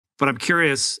But I'm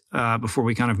curious, before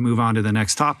we kind of move on to the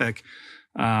next topic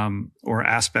or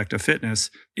aspect of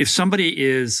fitness, if somebody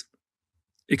is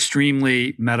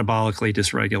extremely metabolically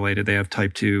dysregulated, they have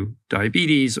type 2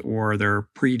 diabetes or they're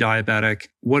pre-diabetic,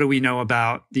 what do we know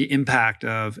about the impact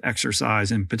of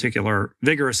exercise, in particular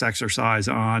vigorous exercise,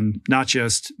 on not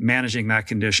just managing that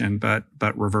condition, but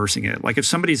reversing it? Like if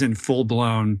somebody's in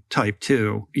full-blown type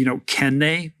 2, can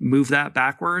they move that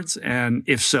backwards? And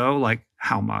if so, like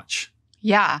how much?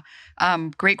 Yeah.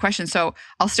 Great question. So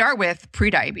I'll start with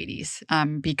prediabetes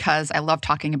because I love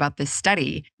talking about this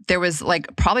study. There was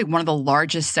probably one of the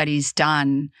largest studies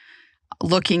done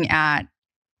looking at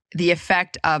the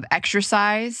effect of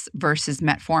exercise versus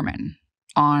metformin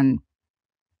on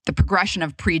the progression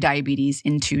of prediabetes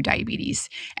into diabetes.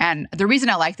 And the reason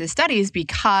I like this study is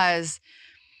because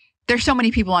there's so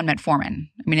many people on metformin.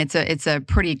 I mean, it's a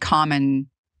pretty common.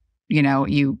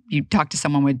 You talk to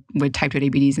someone with type 2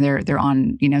 diabetes and they're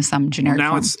on, some generic now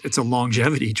form. It's a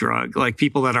longevity drug. Like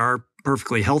people that are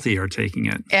perfectly healthy are taking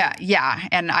it. Yeah.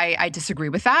 And I disagree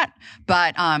with that.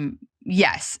 But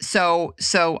yes. So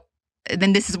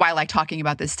then this is why I like talking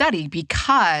about this study,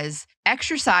 because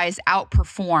exercise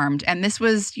outperformed, and this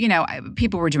was,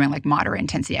 people were doing like moderate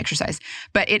intensity exercise,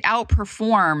 but it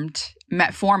outperformed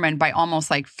metformin by almost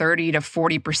like 30 to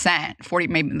 40%,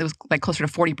 maybe it was like closer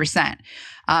to 40%.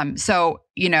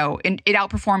 It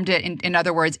outperformed it. In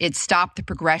other words, it stopped the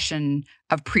progression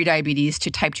of prediabetes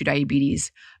to type 2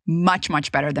 diabetes much,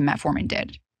 much better than metformin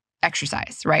did.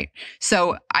 Exercise, right?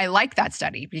 So I like that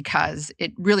study because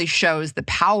it really shows the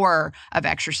power of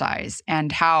exercise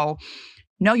and how,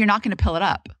 no, you're not going to pill it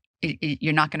up.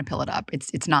 You're not going to pill it up.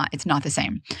 It's not the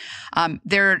same.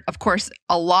 There are, of course,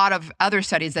 a lot of other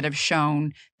studies that have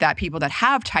shown that people that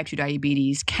have type 2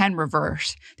 diabetes can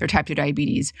reverse their type 2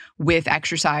 diabetes with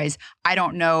exercise. I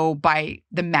don't know by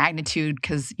the magnitude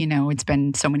because, it's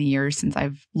been so many years since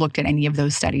I've looked at any of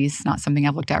those studies. It's not something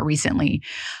I've looked at recently.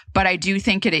 But I do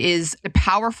think it is a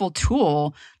powerful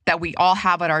tool that we all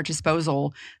have at our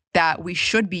disposal that we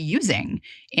should be using.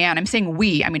 And I'm saying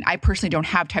I personally don't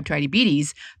have type 2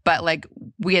 diabetes, but like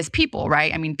we as people,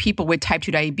 right? I mean, people with type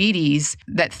 2 diabetes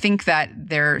that think that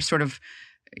they're sort of,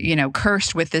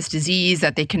 cursed with this disease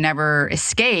that they can never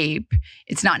escape.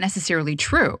 It's not necessarily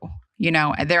true.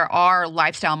 There are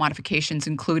lifestyle modifications,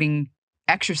 including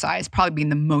exercise probably being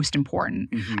the most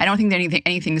important. Mm-hmm. I don't think that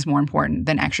anything is more important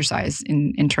than exercise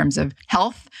in terms of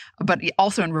health, but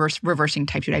also in reversing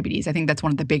type 2 diabetes. I think that's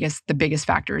one of the biggest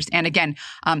factors. And again,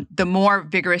 the more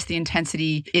vigorous the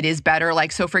intensity, it is better.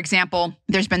 Like, so for example,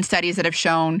 there's been studies that have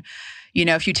shown,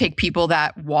 if you take people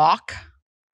that walk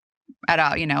at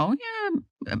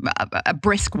a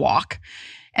brisk walk,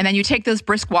 and then you take those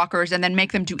brisk walkers and then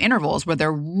make them do intervals where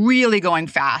they're really going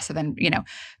fast, and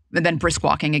then brisk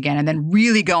walking again, and then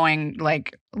really going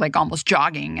like almost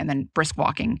jogging and then brisk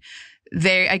walking.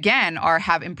 They again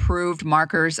have improved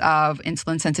markers of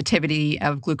insulin sensitivity,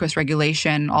 of glucose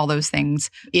regulation, all those things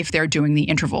if they're doing the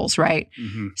intervals, right?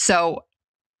 Mm-hmm. So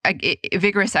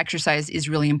vigorous exercise is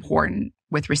really important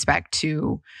with respect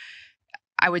to,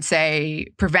 I would say,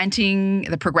 preventing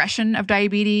the progression of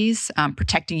diabetes,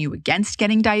 protecting you against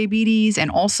getting diabetes,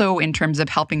 and also in terms of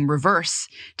helping reverse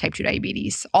type 2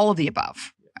 diabetes, all of the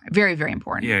above. Very, very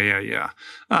important. Yeah.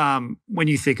 When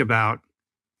you think about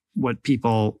what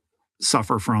people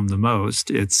suffer from the most,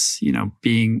 it's,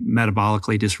 being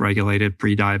metabolically dysregulated,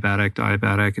 pre-diabetic,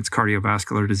 diabetic, it's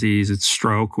cardiovascular disease, it's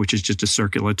stroke, which is just a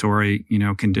circulatory,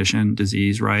 condition,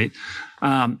 disease, right?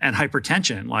 And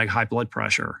hypertension, like high blood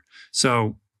pressure.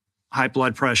 So high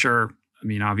blood pressure,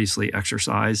 obviously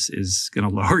exercise is going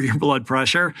to lower your blood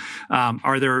pressure.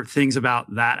 Are there things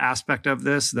about that aspect of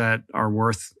this that are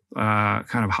worth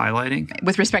kind of highlighting?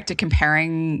 With respect to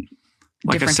comparing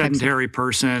like a sedentary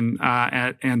person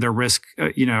and their risk,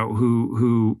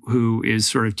 who is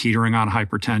sort of teetering on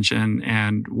hypertension,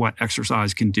 and what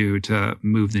exercise can do to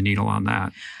move the needle on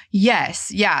that.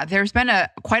 Yes. Yeah. There's been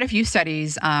quite a few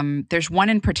studies. There's one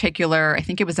in particular, I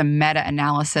think it was a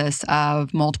meta-analysis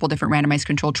of multiple different randomized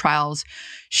controlled trials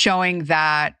showing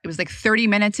that it was like 30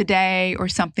 minutes a day or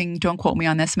something. Don't quote me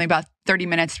on this. Maybe about 30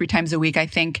 minutes, 3 times a week, I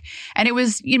think. And it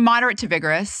was moderate to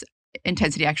vigorous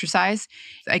intensity exercise.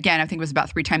 Again, I think it was about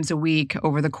 3 times a week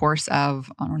over the course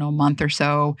of, a month or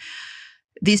so.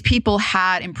 These people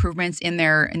had improvements in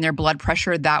their blood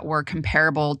pressure that were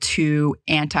comparable to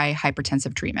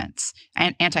antihypertensive treatments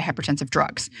and antihypertensive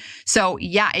drugs. So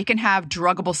yeah, it can have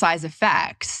druggable size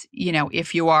effects,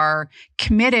 if you are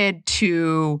committed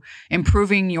to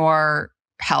improving your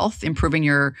health, improving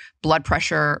your blood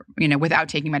pressure, without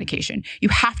taking medication. You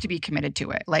have to be committed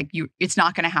to it. Like it's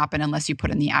not going to happen unless you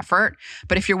put in the effort.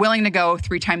 But if you're willing to go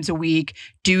 3 times a week,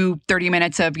 do 30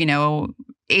 minutes of,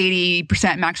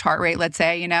 80% max heart rate, let's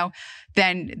say,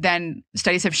 then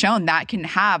studies have shown that can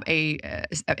have an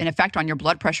effect on your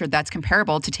blood pressure that's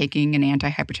comparable to taking an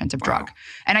antihypertensive drug.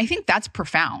 And I think that's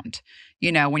profound,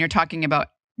 when you're talking about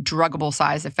druggable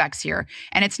size effects here.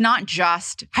 And it's not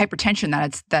just hypertension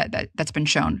that's been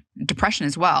shown, depression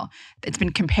as well. It's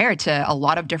been compared to a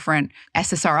lot of different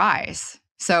SSRIs.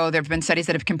 So there have been studies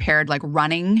that have compared like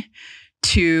running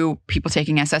to people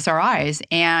taking SSRIs,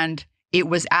 and it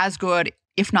was as good,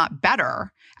 if not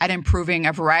better, at improving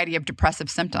a variety of depressive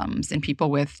symptoms in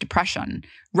people with depression.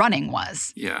 Running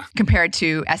was compared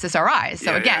to SSRIs.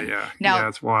 So now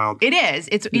it's wild. It is.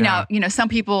 It's some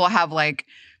people have like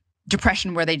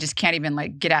depression where they just can't even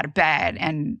like get out of bed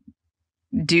and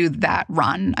do that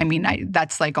run. I mean,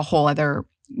 that's like a whole other,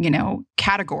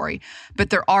 category. But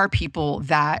there are people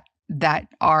that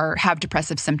have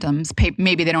depressive symptoms.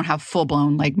 Maybe they don't have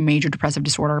full-blown like major depressive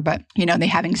disorder, but they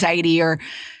have anxiety or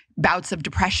bouts of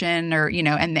depression, or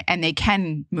and they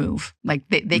can move, like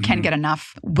they can get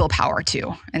enough willpower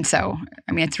too. And so,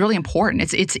 I mean, it's really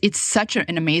important. It's such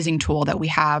an amazing tool that we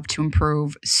have to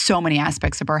improve so many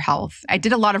aspects of our health. I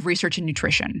did a lot of research in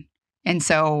nutrition, and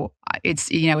so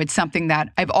it's something that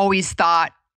I've always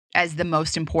thought as the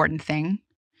most important thing.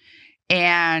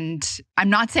 And I'm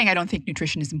not saying I don't think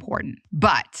nutrition is important,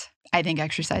 but I think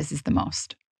exercise is the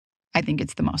most. I think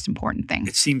it's the most important thing.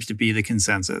 It seems to be the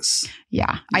consensus.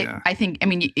 Yeah. I think, I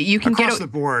mean, you can across the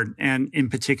board, and in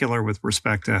particular with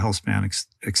respect to health span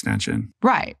extension.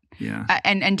 Right. Yeah.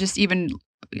 And just even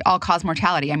all-cause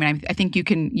mortality. I mean, I think you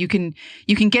can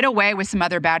get away with some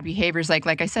other bad behaviors, like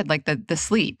I said, like the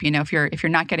sleep. If you're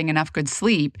not getting enough good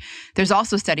sleep, there's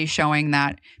also studies showing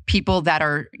that people that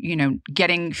are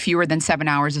getting fewer than 7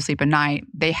 hours of sleep a night,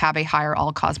 they have a higher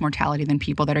all-cause mortality than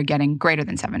people that are getting greater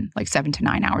than 7, like 7 to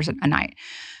 9 hours a night.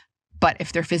 But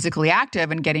if they're physically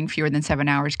active and getting fewer than 7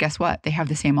 hours, guess what? They have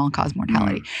the same all-cause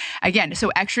mortality. Again, so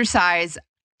exercise,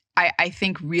 I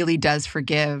think, really does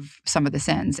forgive some of the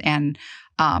sins. And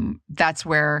that's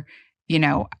where,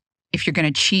 if you're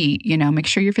going to cheat, make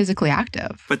sure you're physically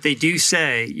active. But they do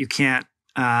say you can't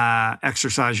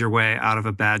exercise your way out of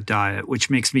a bad diet,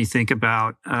 which makes me think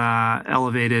about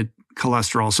elevated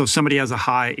cholesterol. So if somebody has a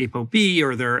high ApoB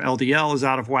or their LDL is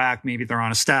out of whack, maybe they're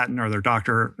on a statin or their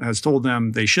doctor has told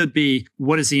them they should be.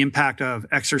 What is the impact of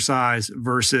exercise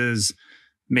versus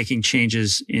making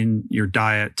changes in your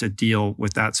diet to deal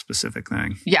with that specific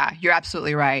thing? Yeah, you're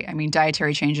absolutely right. I mean,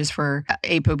 dietary changes for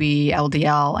ApoB,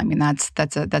 LDL, I mean, that's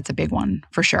a big one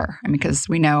for sure. I mean, because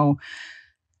we know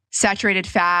saturated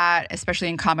fat, especially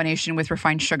in combination with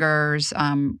refined sugars,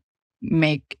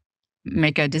 make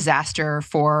a disaster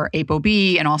for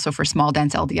ApoB and also for small,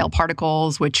 dense LDL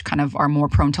particles, which kind of are more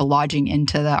prone to lodging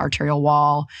into the arterial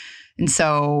wall. And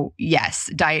so, yes,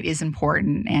 diet is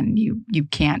important, and you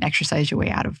can't exercise your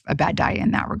way out of a bad diet in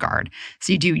that regard.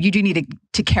 So you do need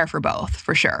to care for both,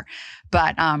 for sure.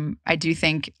 But I do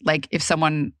think, like, if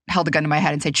someone held a gun to my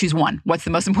head and said, choose one, what's the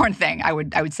most important thing? I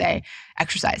would say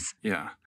exercise. Yeah.